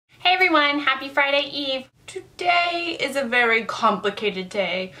everyone, happy Friday Eve. Today is a very complicated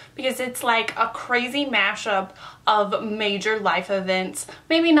day because it's like a crazy mashup of major life events.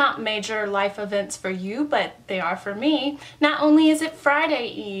 Maybe not major life events for you, but they are for me. Not only is it Friday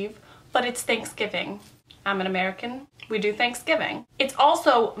Eve, but it's Thanksgiving. I'm an American. We do Thanksgiving. It's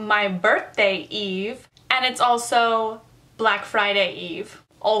also my birthday Eve, and it's also Black Friday Eve.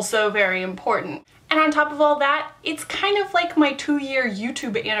 Also very important. And on top of all that, it's kind of like my 2-year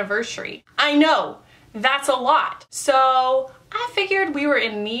YouTube anniversary. I know, that's a lot. So I figured we were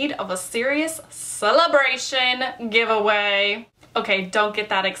in need of a serious celebration giveaway. Okay, don't get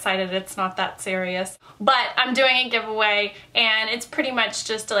that excited, it's not that serious. But I'm doing a giveaway and it's pretty much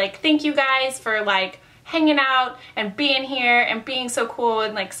just to like thank you guys for like hanging out and being here and being so cool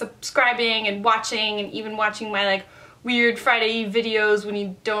and like subscribing and watching and even watching my like weird Friday Eve videos when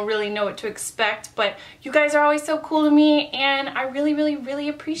you don't really know what to expect. But you guys are always so cool to me and I really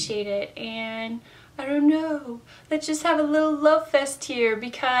appreciate it. And I don't know, let's just have a little love fest here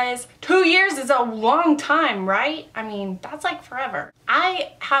because 2 years is a long time, right? I mean, that's like forever.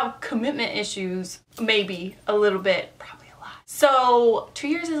 I have commitment issues, maybe a little bit, probably a lot. So 2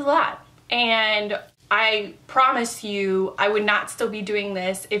 years is a lot. And I promise you I would not still be doing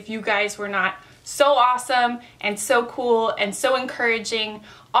this if you guys were not so awesome and so cool and so encouraging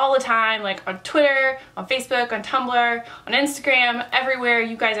all the time, like on Twitter, on Facebook, on Tumblr, on Instagram, everywhere.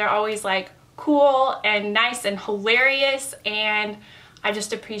 You guys are always like cool and nice and hilarious, and I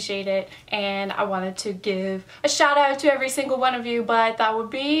just appreciate it. And I wanted to give a shout out to every single one of you, but that would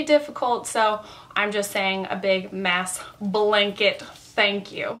be difficult, so I'm just saying a big mass blanket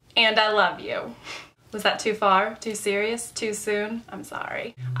thank you. And I love you. Was that too far? Too serious? Too soon? I'm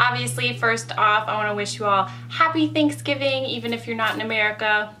sorry. Obviously, first off, I want to wish you all happy Thanksgiving, even if you're not in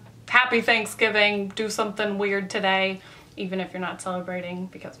America. Happy Thanksgiving. Do something weird today, even if you're not celebrating,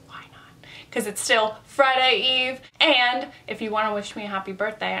 because why not? Because it's still Friday Eve. And if you want to wish me a happy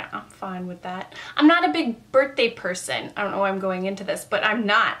birthday, I'm fine with that. I'm not a big birthday person. I don't know why I'm going into this, but I'm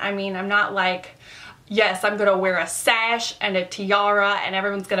not. I mean, I'm not like, yes, I'm gonna wear a sash and a tiara and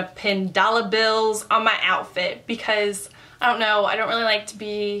everyone's gonna pin dollar bills on my outfit because, I don't know, I don't really like to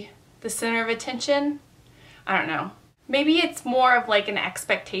be the center of attention. I don't know. Maybe it's more of like an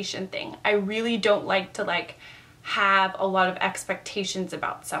expectation thing. I really don't like to like have a lot of expectations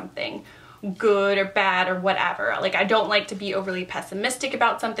about something, good or bad or whatever. Like, I don't like to be overly pessimistic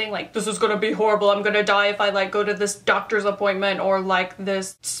about something, like this is gonna be horrible, I'm gonna die if I like go to this doctor's appointment or like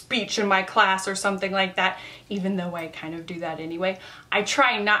this speech in my class or something like that, even though I kind of do that anyway. I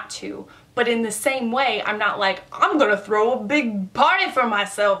try not to, but in the same way, I'm not like, I'm gonna throw a big party for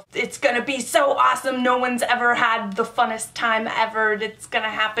myself, it's gonna be so awesome, no one's ever had the funnest time ever, it's gonna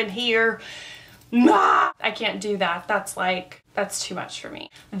happen here. Nah, I can't do that. That's too much for me.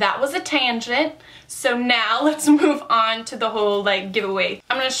 That was a tangent. So now let's move on to the whole like giveaway.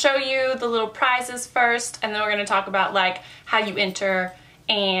 I'm gonna show you the little prizes first, and then we're gonna talk about like how you enter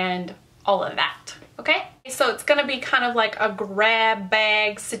and all of that. Okay? So it's gonna be kind of like a grab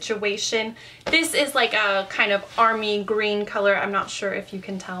bag situation. This is like a kind of army green color. I'm not sure if you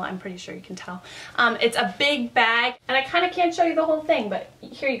can tell. I'm pretty sure you can tell. It's a big bag, and I kind of can't show you the whole thing, but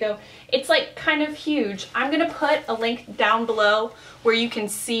here you go. It's like kind of huge. I'm gonna put a link down below where you can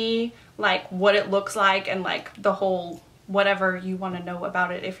see like what it looks like and like the whole whatever you want to know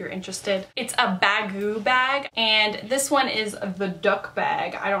about it if you're interested. It's a bagoo bag, and this one is the duck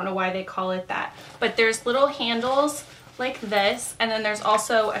bag. I don't know why they call it that, but there's little handles like this, and then there's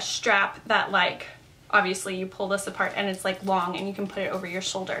also a strap that like obviously you pull this apart and it's like long and you can put it over your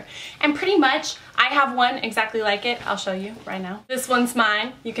shoulder. And pretty much I have one exactly like it. I'll show you right now. This one's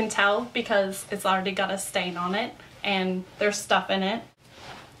mine. You can tell because it's already got a stain on it and there's stuff in it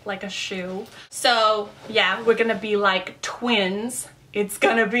like a shoe. So yeah, we're gonna be like twins. It's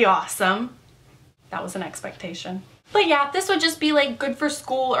gonna be awesome. That was an expectation. But yeah, this would just be like good for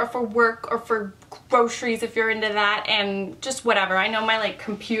school or for work or for groceries if you're into that, and just whatever. I know my like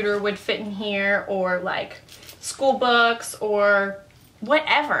computer would fit in here, or like school books or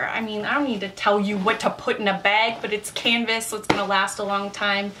whatever. I mean, I don't need to tell you what to put in a bag, but it's canvas, so it's gonna last a long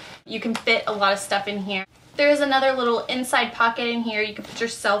time. You can fit a lot of stuff in here. There's another little inside pocket in here. You can put your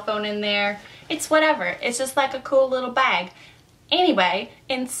cell phone in there. It's whatever. It's just like a cool little bag. Anyway,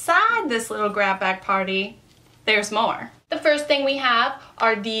 inside this little grab bag party, there's more. The first thing we have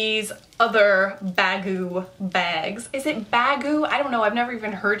are these other bagoo bags. Is it bagoo? I don't know. I've never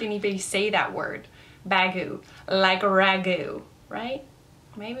even heard anybody say that word. Bagoo. Like ragu, right?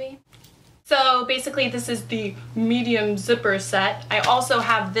 Maybe? So basically this is the medium zipper set. I also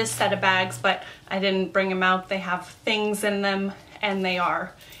have this set of bags, but I didn't bring them out. They have things in them and they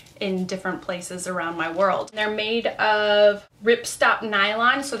are in different places around my world. They're made of ripstop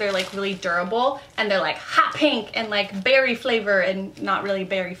nylon, so they're like really durable, and they're like hot pink and like berry flavor, and not really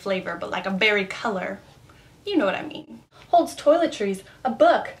berry flavor, but like a berry color. You know what I mean. Holds toiletries, a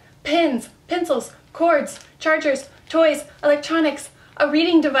book, pens, pencils, cords, chargers, toys, electronics, a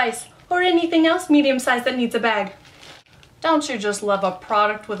reading device, or anything else medium-sized that needs a bag. Don't you just love a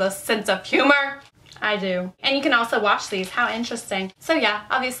product with a sense of humor? I do. And you can also wash these. How interesting. So yeah,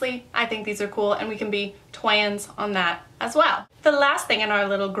 obviously I think these are cool, and we can be twins on that as well. The last thing in our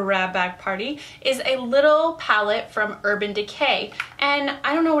little grab bag party is a little palette from Urban Decay, and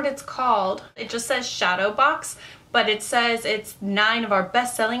I don't know what it's called. It just says Shadow Box, but it says it's 9 of our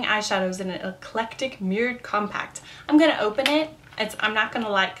best-selling eyeshadows in an eclectic mirrored compact. I'm gonna open it. I'm not gonna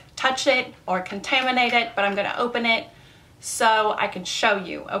like touch it or contaminate it, but I'm gonna open it so I can show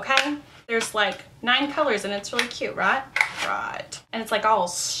you, okay? There's like 9 colors and it's really cute, right? Right. And it's like all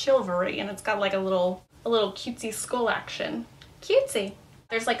silvery, and it's got like a little cutesy skull action. Cutesy.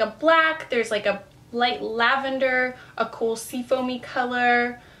 There's like a black, there's like a light lavender, a cool seafoamy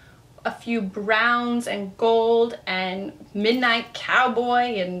color, a few browns and gold, and midnight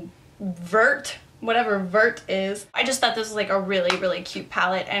cowboy and vert, whatever vert is. I just thought this was like a really, really cute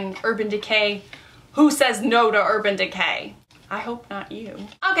palette, and Urban Decay, who says no to Urban Decay? I hope not you.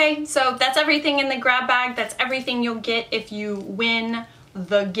 Okay, so that's everything in the grab bag. That's everything you'll get if you win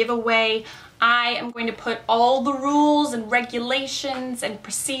the giveaway. I am going to put all the rules and regulations and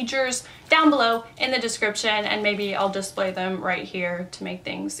procedures down below in the description, and maybe I'll display them right here to make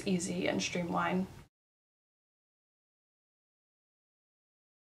things easy and streamlined.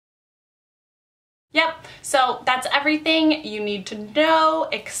 Yep, so that's everything you need to know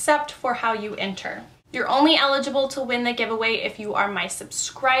except for how you enter. You're only eligible to win the giveaway if you are my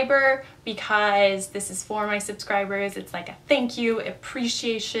subscriber, because this is for my subscribers. It's like a thank you,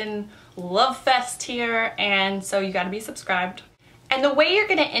 appreciation, love fest here, and so you gotta be subscribed. And the way you're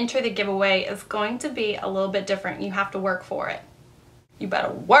gonna enter the giveaway is going to be a little bit different. You have to work for it. You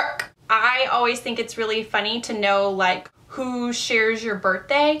better work. I always think it's really funny to know like who shares your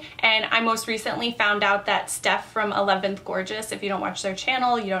birthday, and I most recently found out that Steph from 11th Gorgeous, if you don't watch their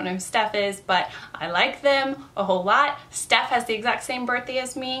channel, you don't know who Steph is, but I like them a whole lot. Steph has the exact same birthday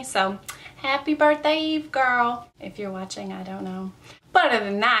as me, so happy birthday Eve, girl. If you're watching, I don't know. But other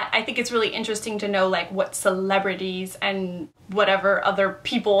than that, I think it's really interesting to know like what celebrities and whatever other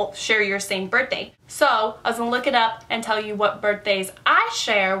people share your same birthday. So I was gonna look it up and tell you what birthdays I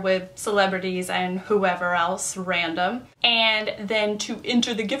share with celebrities and whoever else random. And then to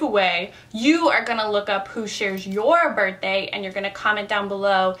enter the giveaway, you are gonna look up who shares your birthday, and you're gonna comment down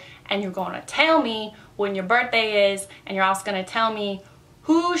below, and you're gonna tell me when your birthday is, and you're also gonna tell me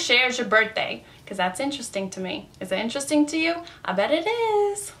who shares your birthday, because that's interesting to me. Is it interesting to you? I bet it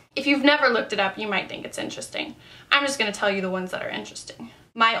is. If you've never looked it up, you might think it's interesting. I'm just gonna tell you the ones that are interesting.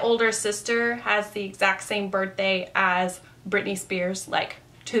 My older sister has the exact same birthday as Britney Spears, like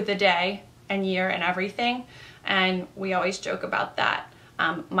to the day and year and everything, and we always joke about that.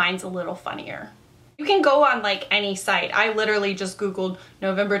 Mine's a little funnier. You can go on like any site. I literally just Googled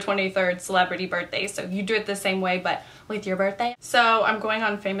November 23rd celebrity birthday, so you do it the same way but with your birthday. So I'm going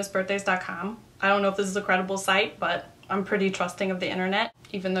on famousbirthdays.com. I don't know if this is a credible site, but I'm pretty trusting of the internet,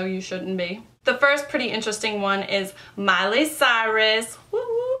 even though you shouldn't be. The first pretty interesting one is Miley Cyrus.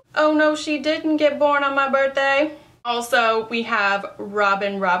 Woo-woo. Oh no, she didn't get born on my birthday. Also, we have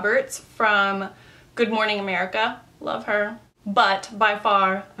Robin Roberts from Good Morning America. Love her. But by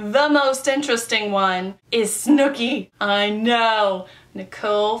far, the most interesting one is Snooki. I know.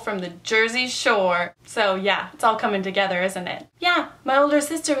 Nicole from the Jersey Shore. So yeah, it's all coming together, isn't it? Yeah, my older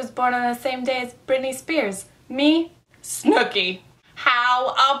sister was born on the same day as Britney Spears. Me? Snooki.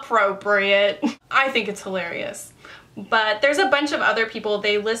 How appropriate. I think it's hilarious. But there's a bunch of other people.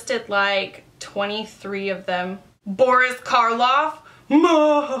 They listed like 23 of them. Boris Karloff.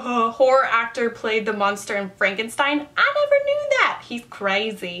 Horror actor, played the monster in Frankenstein. I never knew that. He's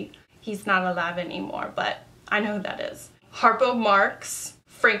crazy. He's not alive anymore, but I know who that is. Harpo Marx,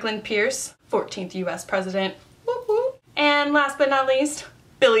 Franklin Pierce, 14th US president. Whoop whoop. And last but not least,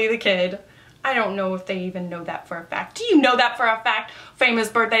 Billy the Kid. I don't know if they even know that for a fact. Do you know that for a fact?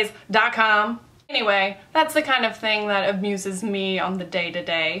 famousbirthdays.com. Anyway, that's the kind of thing that amuses me on the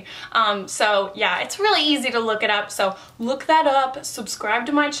day-to-day. So yeah, it's really easy to look it up. So look that up, subscribe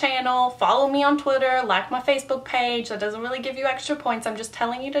to my channel, follow me on Twitter, like my Facebook page. That doesn't really give you extra points. I'm just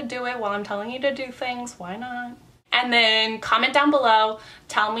telling you to do it while I'm telling you to do things. Why not? And then comment down below,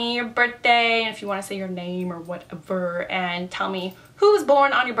 tell me your birthday, and if you want to say your name or whatever, and tell me who was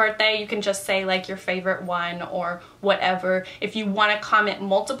born on your birthday, you can just say like your favorite one or whatever. If you want to comment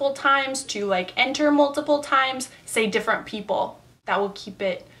multiple times to like enter multiple times, say different people. That will keep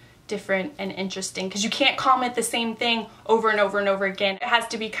it different and interesting, because you can't comment the same thing over and over and over again. It has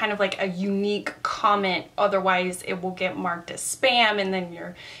to be kind of like a unique comment, otherwise it will get marked as spam and then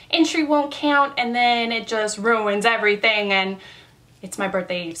your entry won't count, and then it just ruins everything. And it's my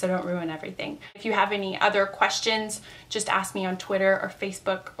birthday eve, so don't ruin everything. If you have any other questions, just ask me on Twitter or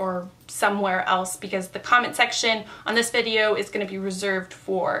Facebook or somewhere else, because the comment section on this video is going to be reserved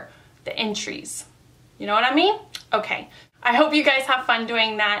for the entries. You know what I mean? Okay. I hope you guys have fun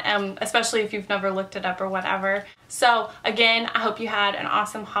doing that, especially if you've never looked it up or whatever. So again, I hope you had an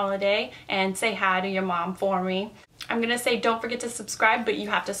awesome holiday, and say hi to your mom for me. I'm gonna say don't forget to subscribe, but you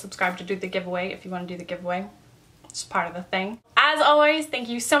have to subscribe to do the giveaway if you want to do the giveaway. It's part of the thing. As always, thank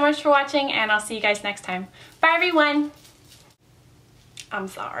you so much for watching, and I'll see you guys next time. Bye everyone! I'm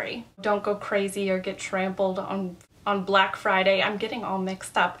sorry. Don't go crazy or get trampled on Black Friday. I'm getting all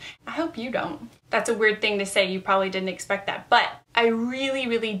mixed up. I hope you don't. That's a weird thing to say. You probably didn't expect that, but I really,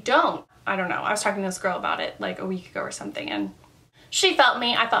 really don't. I don't know. I was talking to this girl about it like a week ago or something, and she felt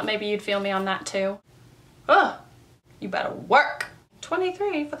me. I thought maybe you'd feel me on that too. Ugh. You better work.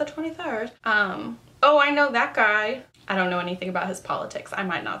 23 for the 23rd. Oh, I know that guy. I don't know anything about his politics. I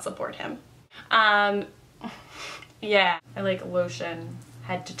might not support him. Yeah. I like lotion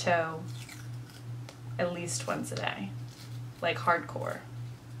head to toe at least once a day. Like hardcore.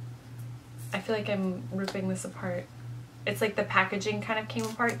 I feel like I'm ripping this apart. It's like the packaging kind of came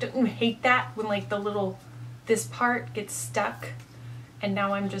apart. Don't you hate that when like this part gets stuck and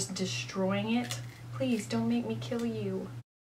now I'm just destroying it? Please don't make me kill you.